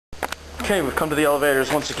Okay, we've come to the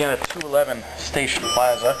elevators once again at 211 Station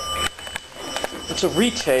Plaza. It's a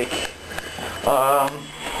retake. We're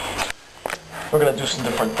going to do some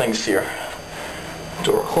different things here.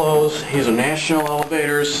 Door closed. These are national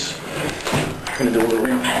elevators. We're going to do a little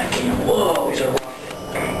repacking. Whoa, these are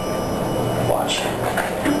rough. Watch.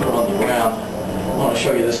 Put it on the ground. I want to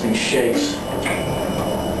show you this thing shakes.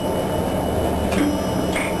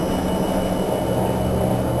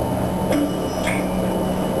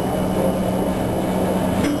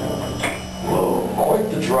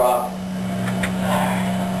 Drop.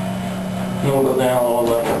 Then we'll go down a little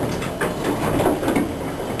level.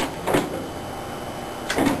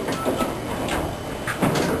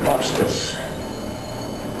 Watch this.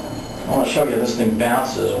 I want to show you this thing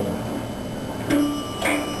bounces.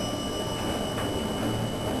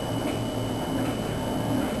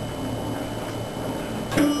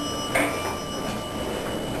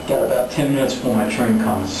 Got about 10 minutes before my train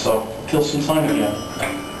comes, so kill some time again.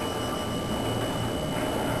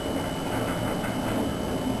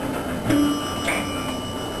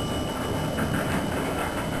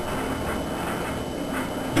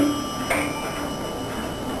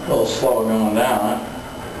 A little slower going down, huh?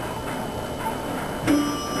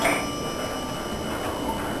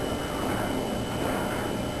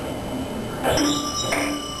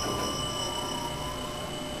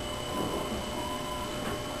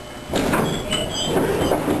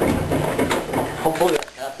 Hopefully I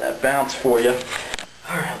got that bounce for you.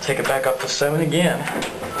 Alright, I'll take it back up to 7 again.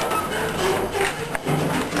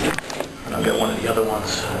 And I'll get one of the other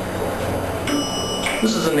ones.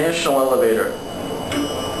 This is a national elevator.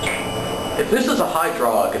 If this is a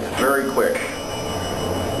hydraulic, it's very quick.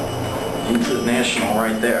 Into the national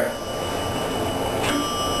right there.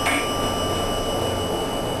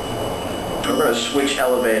 We're going to switch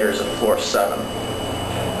elevators at floor 7.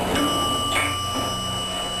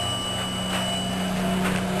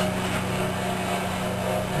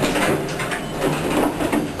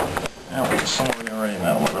 Now we're somewhere already in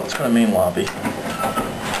that one. Let's go to main lobby.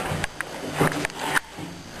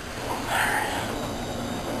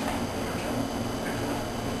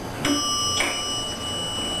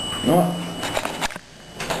 You know what?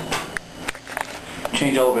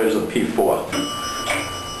 Change elevators at P4.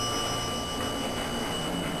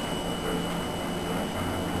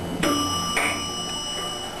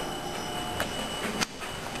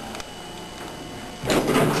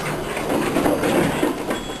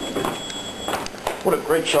 What a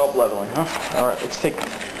great job leveling, huh? Alright, let's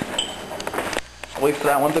wait for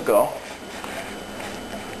that one to go.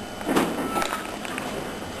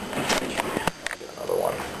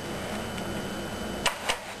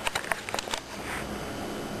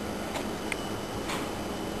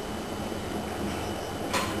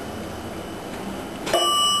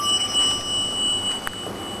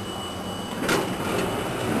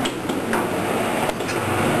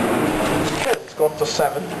 Go up to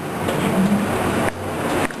 7.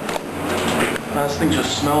 This thing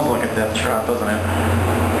just smells like a death trap, doesn't it?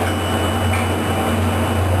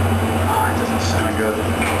 Oh, it doesn't sound good.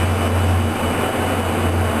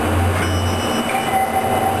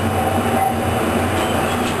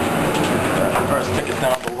 First, take it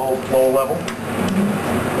down to low level.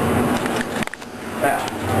 Now.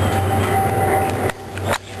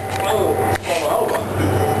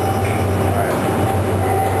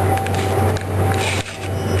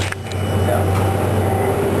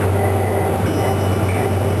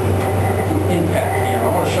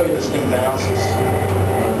 Bounces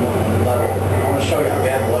level. I want to show you how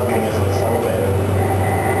bad the leveling is in this elevator.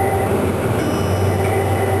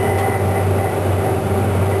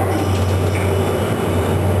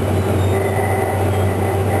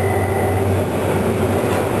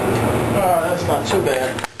 Oh, that's not too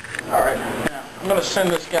bad. Alright, now I'm going to send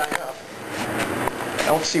this guy up.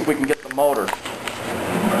 Now let's see if we can get the motor.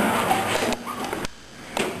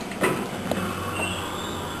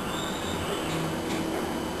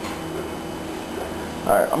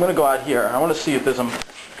 Alright, I'm going to go out here. I want to see if there's a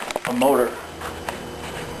motor.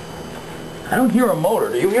 I don't hear a motor.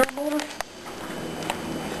 Do you hear a motor?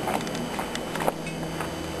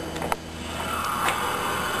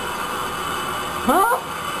 Huh?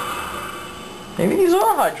 Maybe these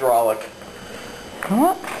are hydraulic.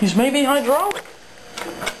 Huh? These may be hydraulic.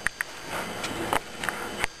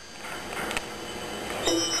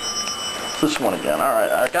 This one again.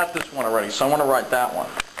 Alright, I got this one already, so I want to write that one.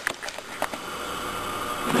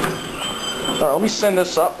 Alright, let me send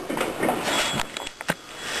this up.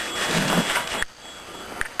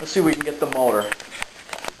 Let's see if we can get the motor.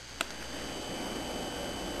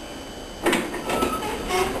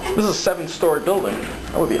 This is a 7-story building.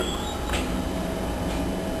 That would be a...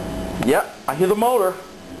 Yep, I hear the motor.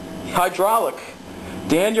 Hydraulic.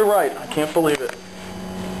 Dan, you're right. I can't believe it.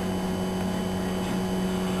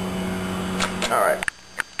 Alright.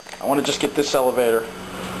 I want to just get this elevator.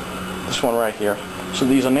 This one right here. So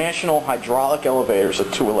these are National Hydraulic elevators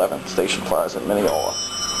at 211 Station Plaza in Mineola.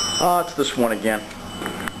 It's this one again.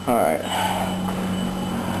 Alright.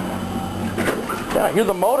 Yeah, I hear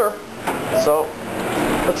the motor. So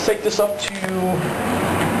let's take this up to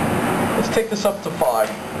 5.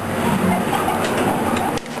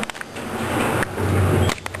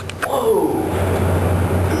 Whoa!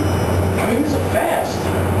 I mean, these are fast.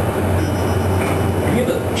 I hear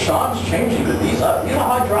the charge changing, but these are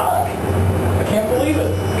hydraulic. I can't believe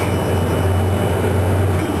it.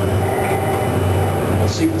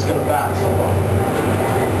 Let's see if it's gonna bounce. Hold on.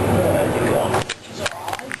 There you go. These are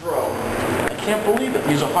hydro. I can't believe it.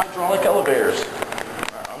 These are hydraulic elevators.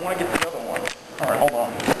 Alright, I want to get the other one. Alright, hold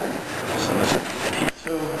on. Send this P2.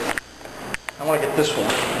 I want to get this one.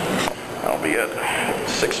 That'll be at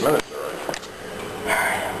 6 minutes already.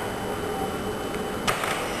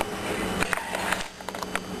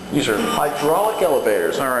 These are hydraulic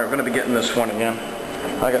elevators. Alright, we're going to be getting this one again.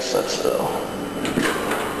 Like I said, so.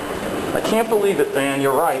 I can't believe it, Dan.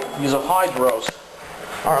 You're right. These are hydros.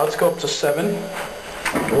 Alright, let's go up to 7.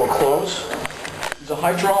 We'll close. These are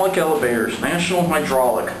hydraulic elevators. National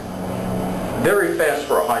Hydraulic. Very fast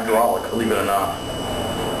for a hydraulic, believe it or not.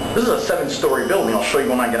 This is a 7-story building. I'll show you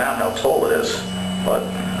when I get out how tall it is. But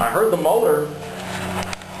I heard the motor.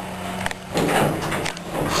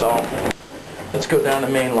 So, let's go down the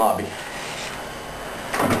main lobby.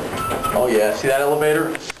 Oh yeah, see that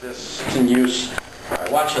elevator? It's in use.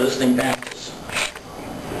 Alright, watch how this thing bounces.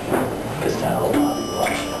 It's down the lobby,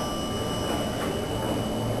 watch.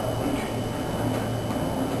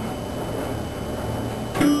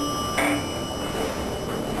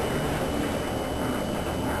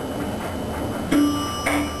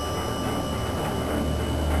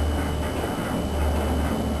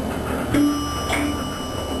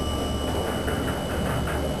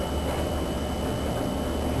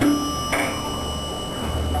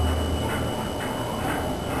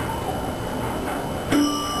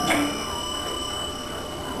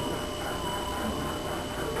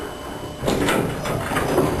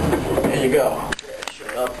 There you go.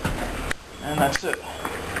 Shut up. And that's it.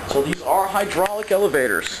 So these are hydraulic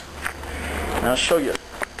elevators. And I'll show you.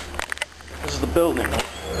 This is the building it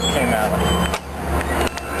came out of.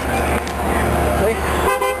 Okay.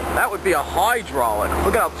 That would be a hydraulic.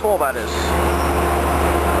 Look at how tall that is.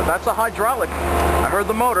 But that's a hydraulic. I heard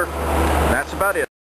the motor. That's about it.